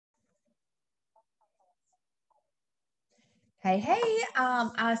Hey,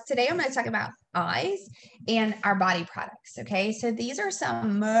 today I'm going to talk about eyes and our body products. Okay, so these are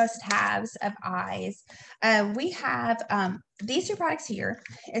some must-haves of eyes. We have these two products here.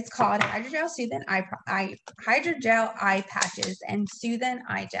 It's called Hydrogel Soothing Hydrogel Eye Patches and Soothing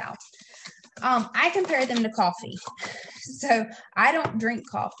Eye Gel. I compare them to coffee. So I don't drink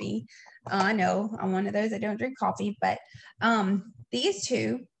coffee. I know I'm one of those that don't drink coffee, but these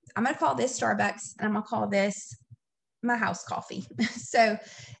two, I'm going to call this Starbucks and I'm going to call this my house coffee. So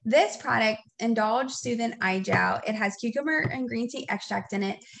this product, Indulge Soothing Eye Gel, it has cucumber and green tea extract in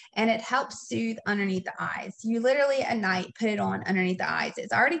it, and it helps soothe underneath the eyes. You literally at night put it on underneath the eyes.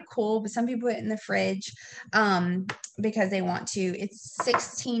 It's already cool, but some people put it in the fridge because they want to. It's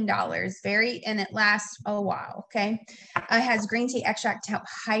 $16, and it lasts a while. Okay. It has green tea extract to help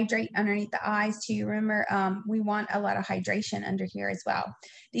hydrate underneath the eyes too. Remember, we want a lot of hydration under here as well.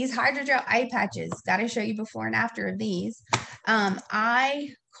 These hydrogel eye patches, got to show you before and after of these. I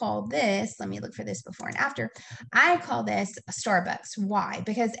call this, let me look for this before and after. I call this a Starbucks. Why?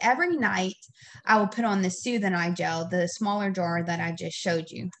 Because every night I will put on the Soothing Eye Gel, the smaller jar that I just showed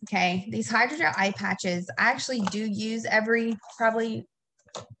you. Okay. These hydrogel eye patches, I actually do use probably,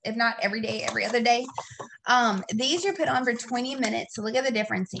 if not every day, every other day. These are put on for 20 minutes. So look at the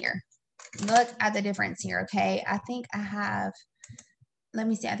difference here. Look at the difference here. Okay. I think I have, let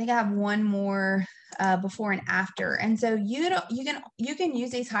me see. I think I have one more before and after. And so you can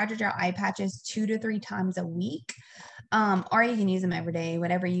use these hydrogel eye patches 2 to 3 times a week. Or you can use them every day,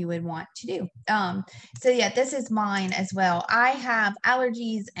 whatever you would want to do. So yeah, this is mine as well. I have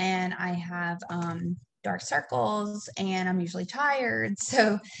allergies and I have dark circles and I'm usually tired.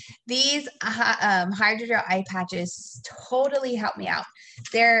 So these hydrogel eye patches totally help me out.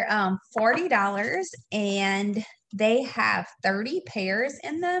 They're $40 and they have 30 pairs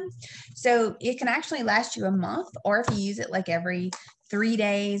in them. So it can actually last you a month, or if you use it like every 3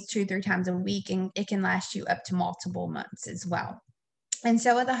 days, 2-3 times a week, and it can last you up to multiple months as well. And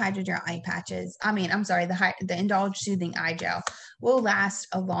so with the hydrogel eye patches, the Indulge Soothing Eye Gel will last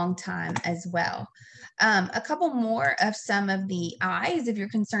a long time as well. A couple more of some of the eyes, if you're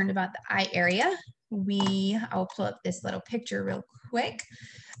concerned about the eye area, I'll pull up this little picture real quick.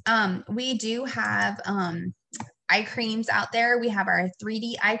 We do have eye creams out there. We have our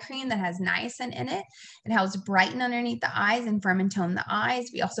 3D eye cream that has niacin in it. It helps brighten underneath the eyes and firm and tone the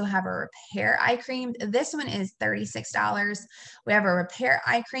eyes. We also have a repair eye cream. This one is $36. We have a repair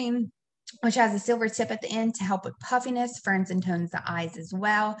eye cream, which has a silver tip at the end to help with puffiness, firms and tones the eyes as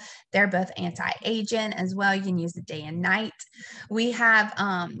well. They're both anti-aging as well. You can use it day and night. We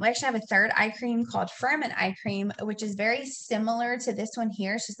actually have a third eye cream called Firming Eye Cream, which is very similar to this one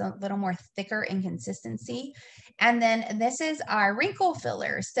here. It's just a little more thicker in consistency. And then this is our wrinkle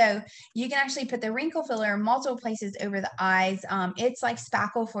filler. So you can actually put the wrinkle filler in multiple places over the eyes. It's like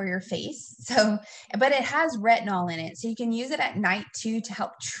spackle for your face. But it has retinol in it. So you can use it at night too to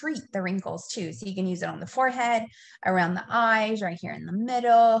help treat the wrinkles too. So you can use it on the forehead, around the eyes, right here in the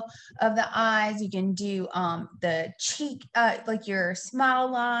middle of the eyes. You can do the cheek, like your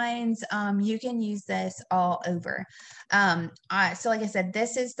smile lines. You can use this all over. So like I said,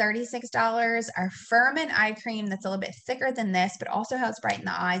 this is $36. Our Firming Eye Cream that's a little bit thicker than this, but also helps brighten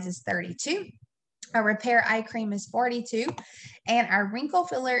the eyes, is $32. Our Repair Eye Cream is $42. And our wrinkle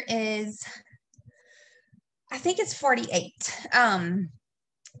filler is, I think it's $48.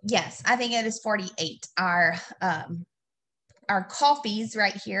 Yes, I think it is $48. Our coffees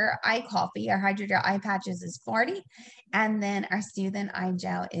right here, eye coffee, our hydrogel eye patches is $40. And then our Soothing Eye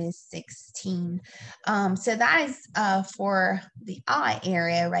Gel is $16. So that is for the eye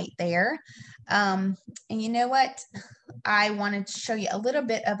area right there. And you know what? I wanted to show you a little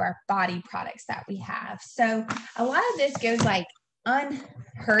bit of our body products that we have. So a lot of this goes like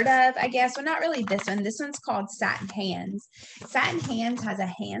unheard of, I guess. Well, not really this one. This one's called Satin Hands. Satin Hands has a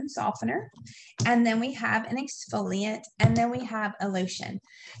hand softener, and then we have an exfoliant, and then we have a lotion.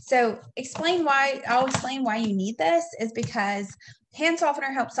 So I'll explain why you need this is because hand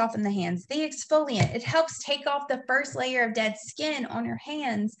softener helps soften the hands. The exfoliant, it helps take off the first layer of dead skin on your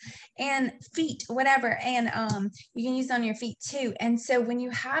hands and feet, whatever. And you can use it on your feet too. And so when you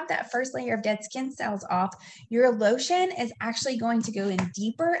have that first layer of dead skin cells off, your lotion is actually going to go in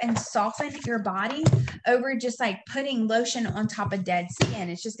deeper and soften your body over just like putting lotion on top of dead skin.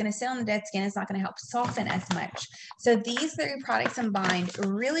 It's just going to sit on the dead skin. It's not going to help soften as much. So these 3 products combined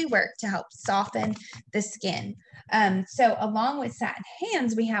really work to help soften the skin. So along with Satin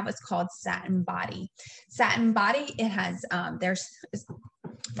Hands, we have what's called Satin Body. Satin Body, it has, by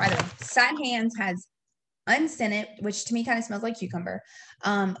the way, Satin Hands has unscented, which to me kind of smells like cucumber,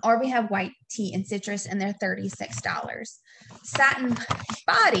 or we have white tea and citrus, and they're $36. Satin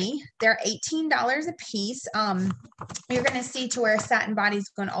body, they're $18 a piece. You're going to see to where satin body is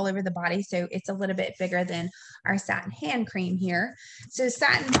going all over the body, so it's a little bit bigger than our satin hand cream here. So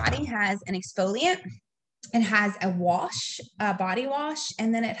satin body has an exfoliant. It has a wash, a body wash,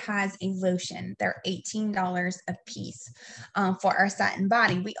 and then it has a lotion. They're $18 a piece for our satin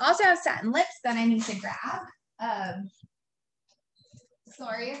body. We also have satin lips that I need to grab.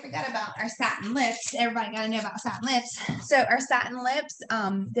 Sorry, I forgot about our satin lips. Everybody got to know about satin lips. So our satin lips,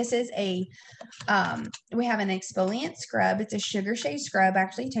 this is a, we have an exfoliant scrub. It's a sugar shea scrub.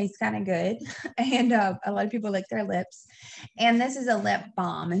 Actually tastes kind of good. And a lot of people lick their lips. And this is a lip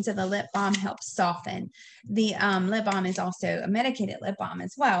balm. And so the lip balm helps soften. The lip balm is also a medicated lip balm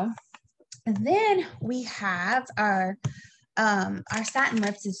as well. And then we have our satin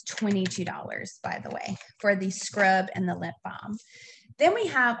lips is $22, by the way, for the scrub and the lip balm. Then we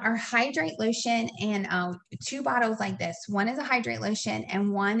have our hydrate lotion and 2 bottles like this. One is a hydrate lotion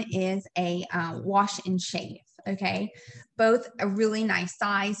and one is a wash and shave. Okay, both a really nice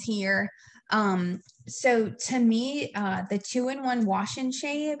size here. So to me, the 2-in-1 wash and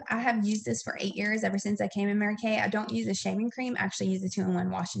shave, I have used this for 8 years, ever since I came in Mary Kay. I don't use a shaving cream, I actually use the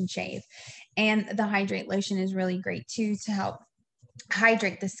 2-in-1 wash and shave. And the hydrate lotion is really great too to help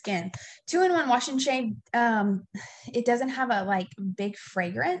hydrate the skin. 2-in-1 wash and shave, it doesn't have a like big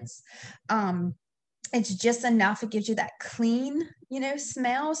fragrance. It's just enough. It gives you that clean,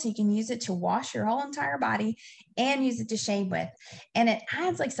 smell, so you can use it to wash your whole entire body and use it to shave with. And it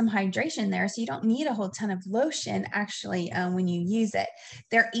adds like some hydration there, so you don't need a whole ton of lotion actually when you use it.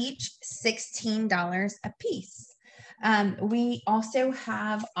 They're each $16 a piece. We also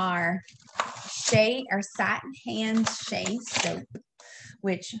have our satin hand shea soap,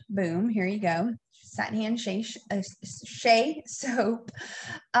 which, boom, here you go. Satin hand shea soap.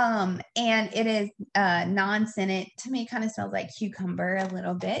 And it is non-scented. To me, it kind of smells like cucumber a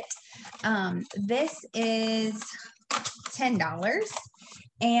little bit. This is $10.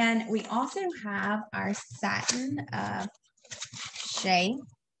 And we also have our satin shea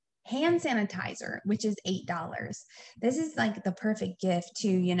hand sanitizer, which is $8. This is like the perfect gift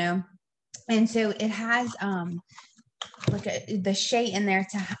too, And so it has look at the shea in there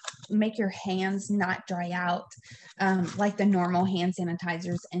to make your hands not dry out like the normal hand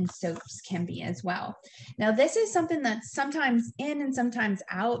sanitizers and soaps can be as well. Now, this is something that's sometimes in and sometimes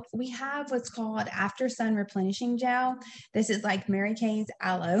out. We have what's called After Sun Replenishing Gel. This is like Mary Kay's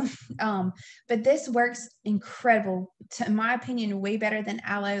aloe, but this works incredible. In my opinion, way better than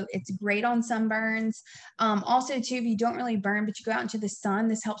aloe. It's great on sunburns. Also, too, if you don't really burn, but you go out into the sun,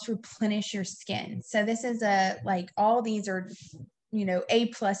 this helps replenish your skin. So this is all these are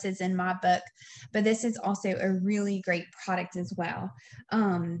A+ in my book, but this is also a really great product as well.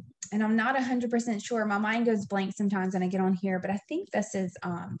 And I'm not 100% sure. My mind goes blank sometimes when I get on here, but I think this is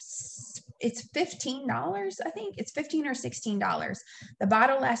it's $15. I think it's $15 or $16. The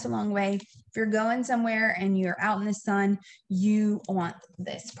bottle lasts a long way. If you're going somewhere and you're out in the sun, you want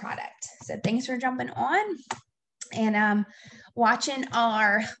this product. So thanks for jumping on and watching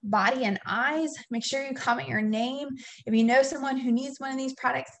our body and eyes. Make sure you comment your name. If you know someone who needs one of these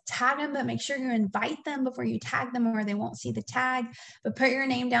products, tag them, but make sure you invite them before you tag them or they won't see the tag. But put your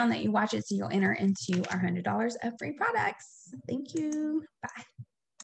name down that you watch it so you'll enter into our $100 of free products. Thank you. Bye.